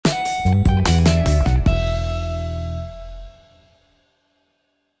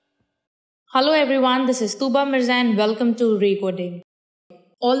Hello everyone, this is Tuba Mirza and welcome to Recoding.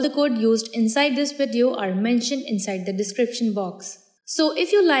 All the code used inside this video are mentioned inside the description box. So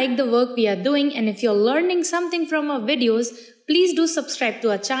if you like the work we are doing and if you're learning something from our videos, please do subscribe to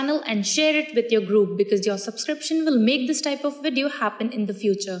our channel and share it with your group because your subscription will make this type of video happen in the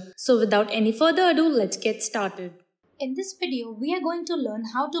future. So without any further ado, let's get started. In this video, we are going to learn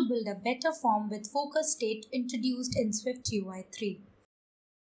how to build a better form with focus state introduced in SwiftUI 3.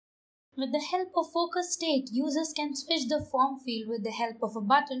 With the help of focus state, users can switch the form field with the help of a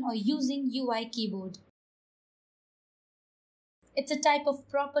button or using UI keyboard. It's a type of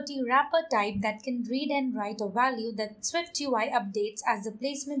property wrapper type that can read and write a value that SwiftUI updates as the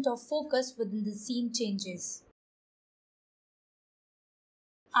placement of focus within the scene changes.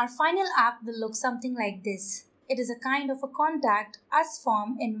 Our final app will look something like this. It is a kind of a contact us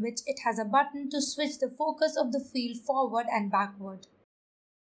form in which it has a button to switch the focus of the field forward and backward.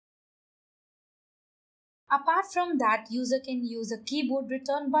 Apart from that, user can use a keyboard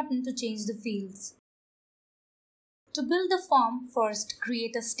return button to change the fields. To build the form, first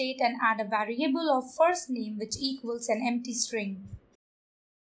create a state and add a variable of first name which equals an empty string.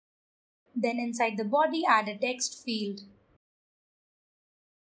 Then inside the body add a text field.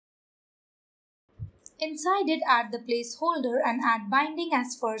 Inside it add the placeholder and add binding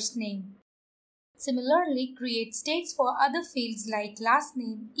as first name. Similarly, create states for other fields like last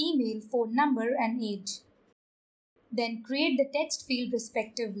name, email, phone number and age. Then create the text field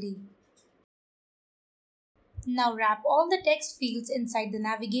respectively. Now wrap all the text fields inside the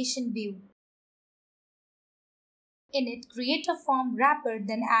navigation view. In it, create a form wrapper,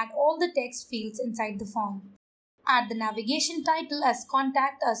 then add all the text fields inside the form. Add the navigation title as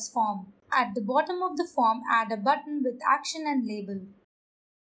Contact Us form. At the bottom of the form, add a button with action and label.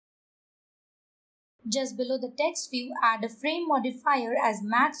 Just below the text view, add a frame modifier as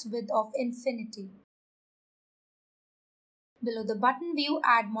max width of infinity. Below the button view,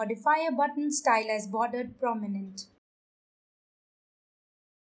 add modifier button style as bordered prominent.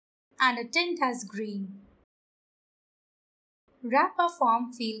 And a tint as green. Wrap a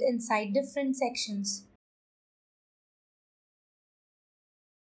form field inside different sections.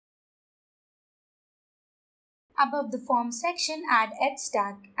 Above the form section, add edge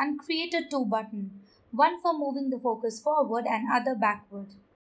stack and create a two button, one for moving the focus forward and other backward.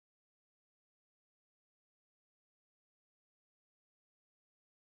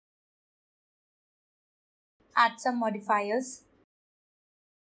 Add some modifiers.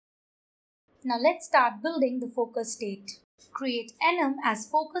 Now let's start building the focus state. Create enum as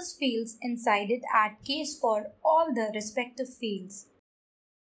focus fields. Inside it add case for all the respective fields.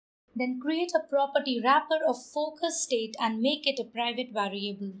 Then create a property wrapper of focus state and make it a private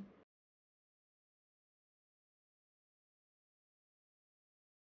variable.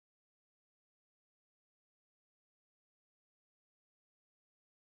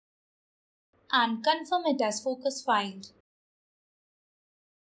 And confirm it as focus file.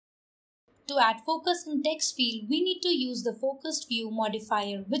 To add focus in text field, we need to use the focused view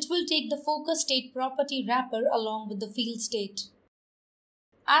modifier, which will take the focus state property wrapper along with the field state.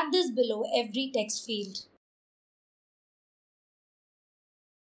 Add this below every text field.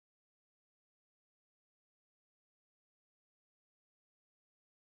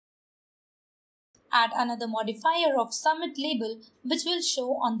 Add another modifier of submit label which will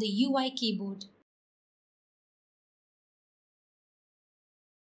show on the UI keyboard.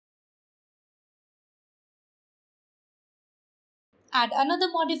 Add another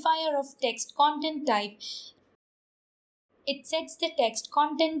modifier of text content type. It sets the text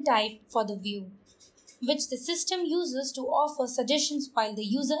content type for the view, which the system uses to offer suggestions while the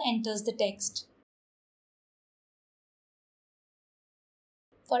user enters the text.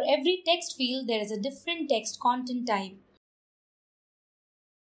 For every text field, there is a different text content type.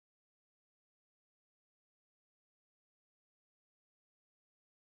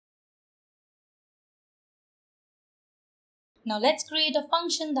 Now let's create a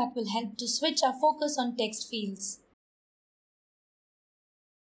function that will help to switch our focus on text fields.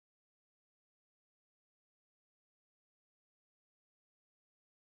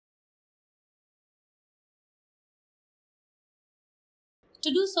 To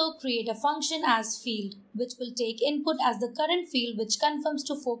do so, create a function as field, which will take input as the current field which conforms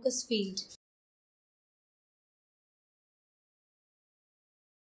to focus field.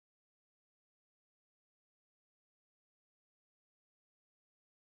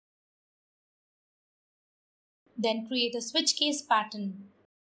 Then create a switch case pattern.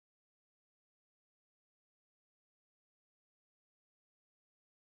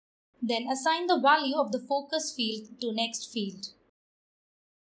 Then assign the value of the focus field to next field.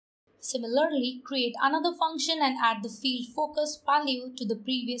 Similarly, create another function and add the field focus value to the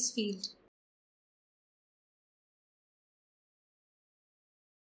previous field.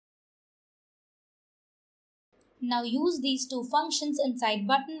 Now use these two functions inside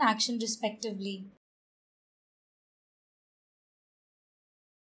button action respectively.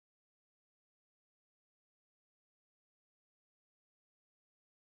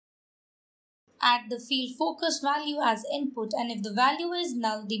 Add the field focus value as input, and if the value is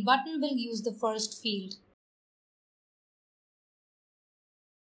null, the button will use the first field.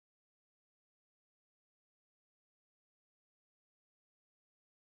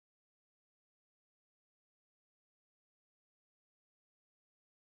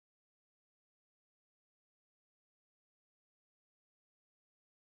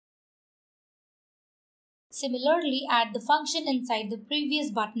 Similarly, add the function inside the previous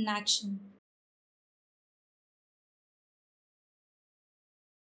button action.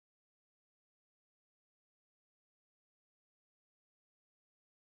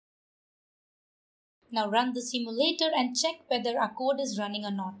 Now run the simulator and check whether our code is running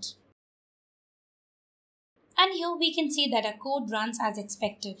or not. And here we can see that our code runs as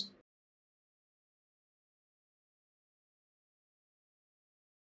expected.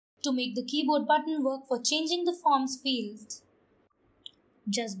 To make the keyboard button work for changing the forms field,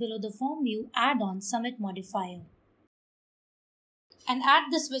 just below the form view, add on Submit modifier and add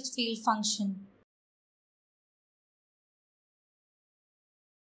the switch field function.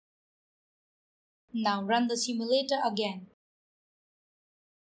 Now run the simulator again.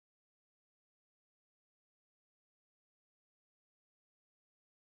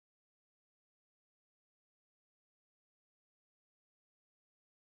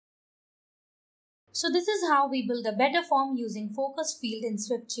 So this is how we build a better form using focus field in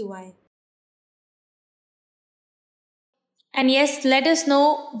SwiftUI. And yes, let us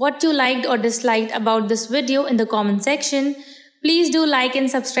know what you liked or disliked about this video in the comment section. Please do like and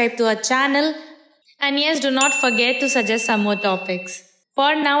subscribe to our channel. And yes, do not forget to suggest some more topics.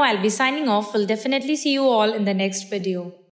 For now, I'll be signing off. We'll definitely see you all in the next video.